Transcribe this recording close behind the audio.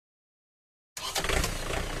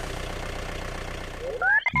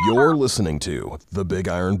You're listening to The Big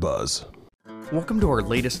Iron Buzz. Welcome to our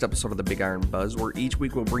latest episode of the Big Iron Buzz, where each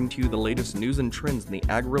week we'll bring to you the latest news and trends in the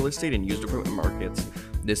ag, real estate, and used equipment markets.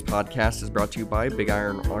 This podcast is brought to you by Big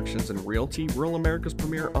Iron Auctions and Realty, rural America's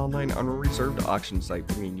premier online unreserved auction site,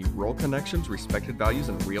 bringing you rural connections, respected values,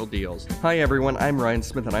 and real deals. Hi everyone, I'm Ryan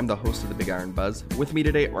Smith and I'm the host of the Big Iron Buzz. With me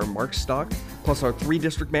today are Mark Stock, plus our 3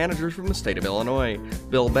 district managers from the state of Illinois,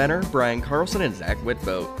 Bill Benner, Brian Carlson, and Zach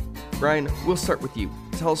Whitvote. Brian, we'll start with you.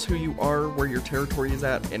 Tell us who you are, where your territory is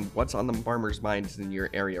at, and what's on the farmers' minds in your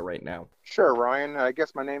area right now. Sure, Ryan. I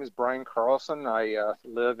guess my name is Brian Carlson. I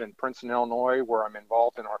live in Princeton, Illinois, where I'm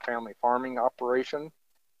involved in our family farming operation.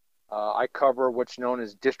 I cover what's known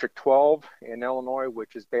as District 12 in Illinois,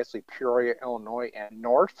 which is basically Peoria, Illinois, and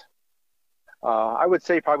north. I would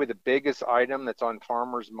say probably the biggest item that's on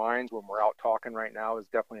farmers' minds when we're out talking right now is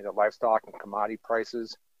definitely the livestock and commodity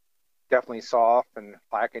prices. Definitely soft and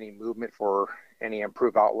lack any movement for any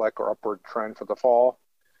improved outlook or upward trend for the fall.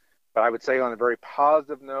 But I would say on a very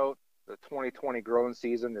positive note, the 2020 growing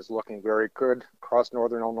season is looking very good across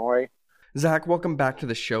northern Illinois. Zach, welcome back to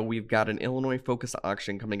the show. We've got an Illinois Focus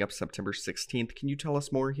auction coming up September 16th. Can you tell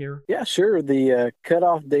us more here? Yeah, sure. The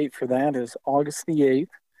cutoff date for that is August the 8th.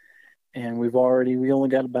 And we only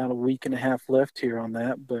got about a week and a half left here on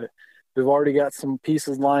that, but we've already got some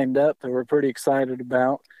pieces lined up that we're pretty excited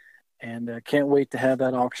about. And can't wait to have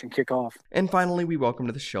that auction kick off. And finally, we welcome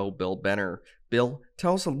to the show Bill Benner. Bill,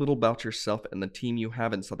 tell us a little about yourself and the team you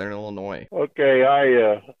have in Southern Illinois. Okay,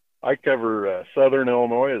 I cover Southern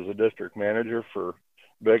Illinois as a district manager for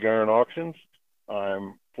Big Iron Auctions.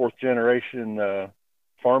 I'm fourth generation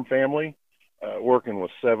farm family, working with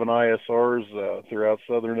 7 ISRs throughout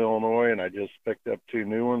Southern Illinois, and I just picked up 2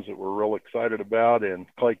 new ones that we're real excited about in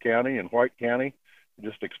Clay County and White County.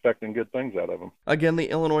 Just expecting good things out of them. Again, the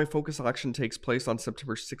Illinois Focus auction takes place on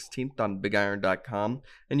September 16th on BigIron.com,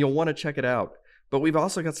 and you'll want to check it out. But we've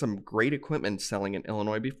also got some great equipment selling in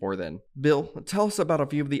Illinois before then. Bill, tell us about a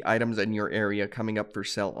few of the items in your area coming up for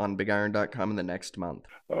sale on BigIron.com in the next month.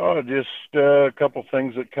 Oh, just a couple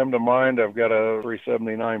things that come to mind. I've got a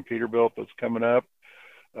 379 Peterbilt that's coming up.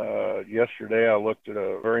 Yesterday I looked at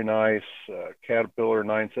a very nice Caterpillar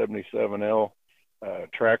 977L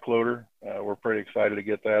track loader. We're pretty excited to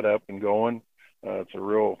get that up and going. It's a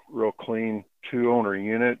real clean 2-owner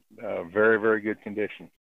unit, very, very good condition.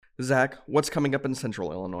 Zach, what's coming up in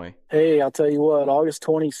Central Illinois? Hey, I'll tell you what, August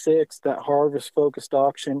 26th, that harvest focused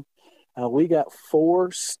auction, we got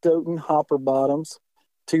 4 Stoughton hopper bottoms,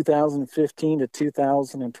 2015 to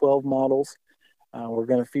 2012 models. We're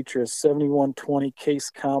going to feature a 7120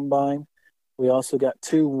 case combine. We also got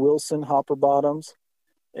 2 Wilson hopper bottoms.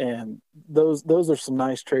 And those are some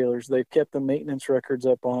nice trailers. They've kept the maintenance records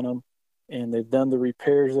up on them, and they've done the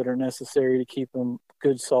repairs that are necessary to keep them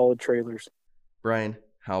good, solid trailers. Brian,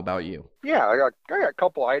 how about you? Yeah, I got a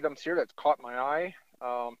couple items here that's caught my eye.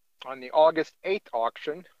 On the August 8th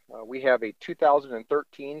auction, we have a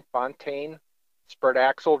 2013 Fontaine spread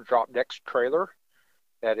axle drop deck trailer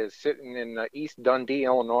that is sitting in East Dundee,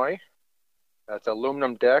 Illinois. That's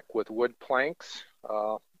aluminum deck with wood planks.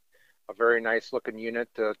 A very nice looking unit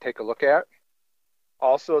to take a look at.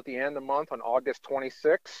 Also at the end of the month on August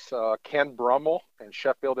 26th, Ken Brummel in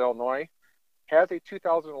Sheffield, Illinois has a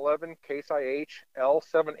 2011 Case IH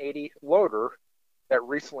L780 loader that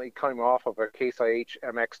recently came off of a Case IH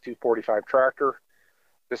MX245 tractor.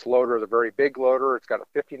 This loader is a very big loader. It's got a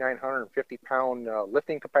 5,950 pound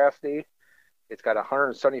lifting capacity. It's got a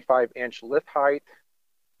 175 inch lift height.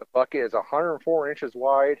 The bucket is 104 inches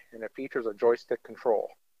wide and it features a joystick control.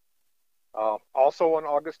 Also on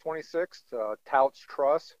August 26th, Touts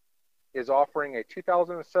Truss is offering a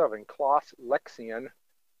 2007 Kloss Lexion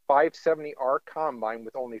 570R combine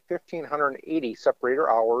with only 1,580 separator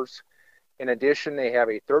hours. In addition, they have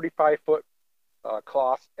a 35-foot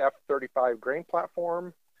Kloss F35 grain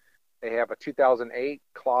platform. They have a 2008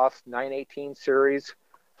 Kloss 918 series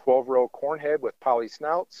 12-row corn head with poly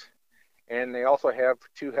snouts. And they also have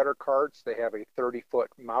 2 header carts. They have a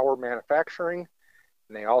 30-foot Mauer manufacturing.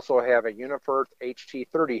 And they also have a Uniferth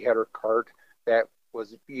HT30 header cart that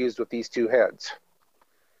was used with these 2 heads.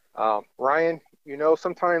 Ryan,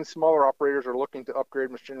 sometimes smaller operators are looking to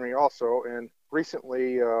upgrade machinery also. And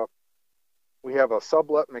recently, we have a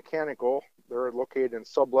Sublet Mechanical. They're located in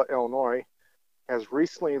Sublet, Illinois. Has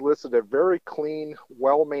recently listed a very clean,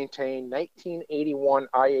 well-maintained 1981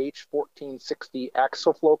 IH 1460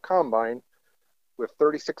 Axoflow combine with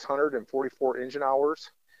 3,644 engine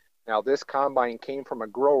hours. Now, this combine came from a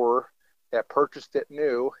grower that purchased it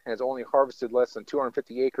new and has only harvested less than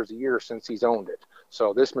 250 acres a year since he's owned it.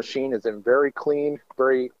 So this machine is in very clean,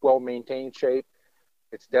 very well-maintained shape.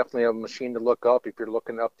 it's definitely a machine to look up if you're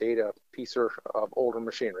looking to update a piece of older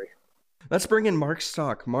machinery. Let's bring in Mark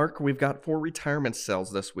Stock. Mark, we've got 4 retirement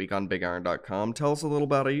sales this week on BigIron.com. Tell us a little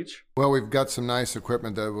about each. Well, we've got some nice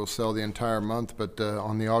equipment that will sell the entire month, but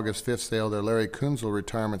on the August 5th sale, the Larry Kunzel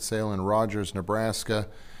retirement sale in Rogers, Nebraska.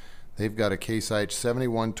 They've got a Case IH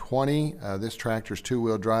 7120. This tractor's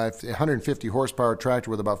two-wheel drive, 150 horsepower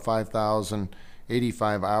tractor with about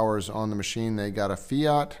 5,085 hours on the machine. They got a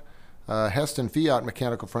Fiat, Heston Fiat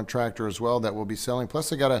mechanical front tractor as well that will be selling.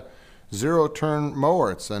 Plus, they got a zero-turn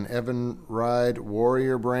mower. It's an Evan Ride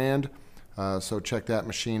Warrior brand. So check that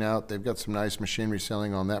machine out. They've got some nice machinery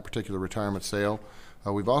selling on that particular retirement sale.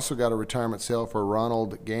 We've also got a retirement sale for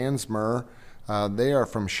Ronald Gansmer. They are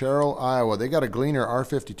from Sherrill, Iowa. They got a Gleaner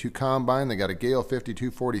R52 combine. They got a Gale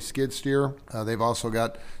 5240 skid steer. They've also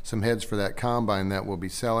got some heads for that combine that will be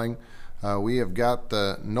selling. We have got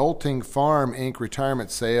the Nolting Farm Inc.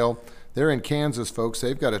 retirement sale. They're in Kansas, folks.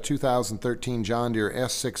 They've got a 2013 John Deere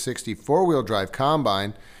S660 four-wheel drive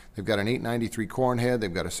combine. They've got an 893 corn head.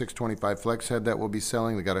 They've got a 625 flex head that will be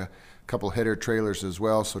selling. They've got a couple header trailers as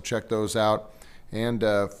well, so check those out. And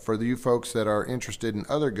for you folks that are interested in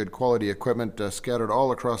other good quality equipment scattered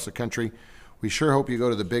all across the country, we sure hope you go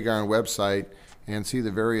to the Big Iron website and see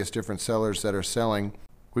the various different sellers that are selling.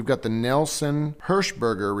 We've got the Nelson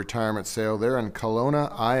Hirschberger retirement sale. They're in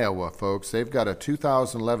Kelowna, Iowa, folks. They've got a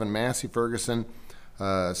 2011 Massey Ferguson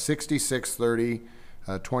 6630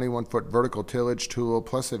 21-foot vertical tillage tool.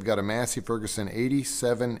 Plus, they've got a Massey Ferguson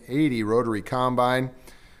 8780 rotary combine.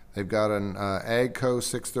 They've got an AGCO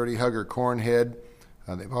 630 Hugger corn head.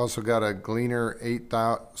 They've also got a Gleaner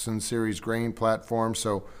 8000 series grain platform.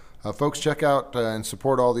 So, folks, check out and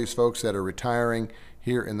support all these folks that are retiring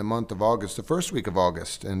here in the month of August, the first week of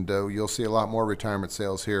August, and you'll see a lot more retirement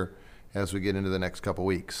sales here as we get into the next couple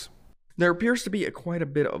weeks. There appears to be quite a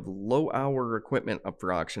bit of low-hour equipment up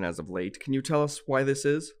for auction as of late. Can you tell us why this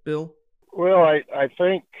is, Bill? Well, I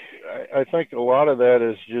think a lot of that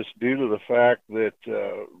is just due to the fact that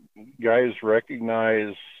guys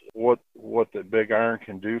recognize what the Big Iron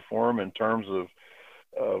can do for them in terms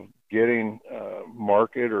of getting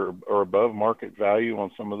market or above market value on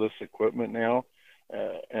some of this equipment now.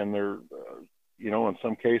 And they're, in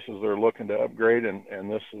some cases they're looking to upgrade, and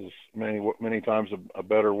this is many times a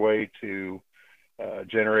better way to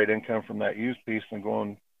generate income from that used piece than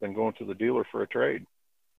going to the dealer for a trade.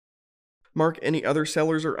 Mark, any other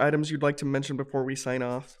sellers or items you'd like to mention before we sign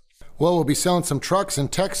off? Well, we'll be selling some trucks in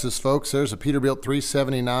Texas, folks. There's a Peterbilt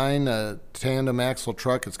 379 tandem axle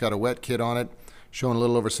truck. It's got a wet kit on it, showing a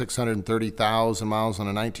little over 630,000 miles on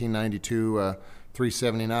a 1992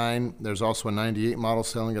 379. There's also a 98 model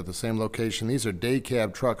selling at the same location. These are day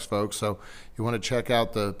cab trucks, folks, so you want to check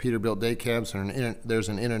out the Peterbilt day cabs. There's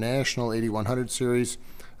an International 8100 series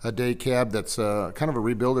a day cab that's kind of a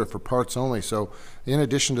rebuilder for parts only. So in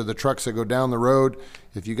addition to the trucks that go down the road,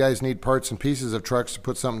 if you guys need parts and pieces of trucks to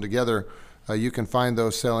put something together, you can find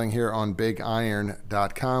those selling here on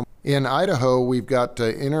BigIron.com. In Idaho, we've got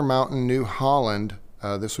Intermountain New Holland.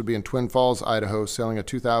 This would be in Twin Falls, Idaho, selling a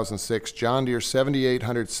 2006 John Deere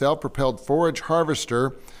 7800 self-propelled forage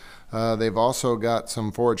harvester. They've also got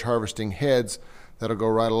some forage harvesting heads that'll go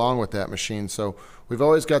right along with that machine. So we've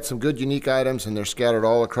always got some good unique items, and they're scattered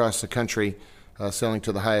all across the country, selling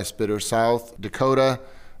to the highest bidder. South Dakota,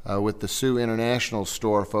 with the Sioux International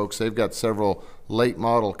store, folks, they've got several late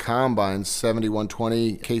model combines,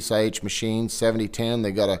 7120 Case IH machines, 7010.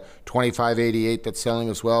 They've got a 2588 that's selling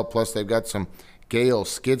as well. Plus they've got some Gale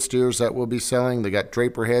skid steers that will be selling. They got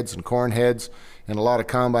draper heads and corn heads and a lot of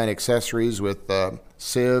combine accessories with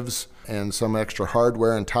sieves and some extra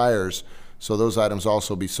hardware and tires. So those items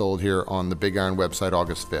also be sold here on the Big Iron website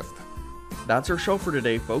August 5th. That's our show for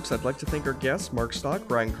today, folks. I'd like to thank our guests, Mark Stock,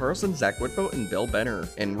 Brian Carlson, Zach Whitboat, and Bill Benner.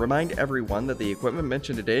 And remind everyone that the equipment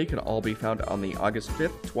mentioned today can all be found on the August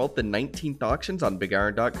 5th, 12th, and 19th auctions on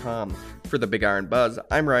BigIron.com. For the Big Iron Buzz,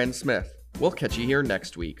 I'm Ryan Smith. We'll catch you here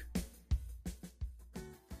next week.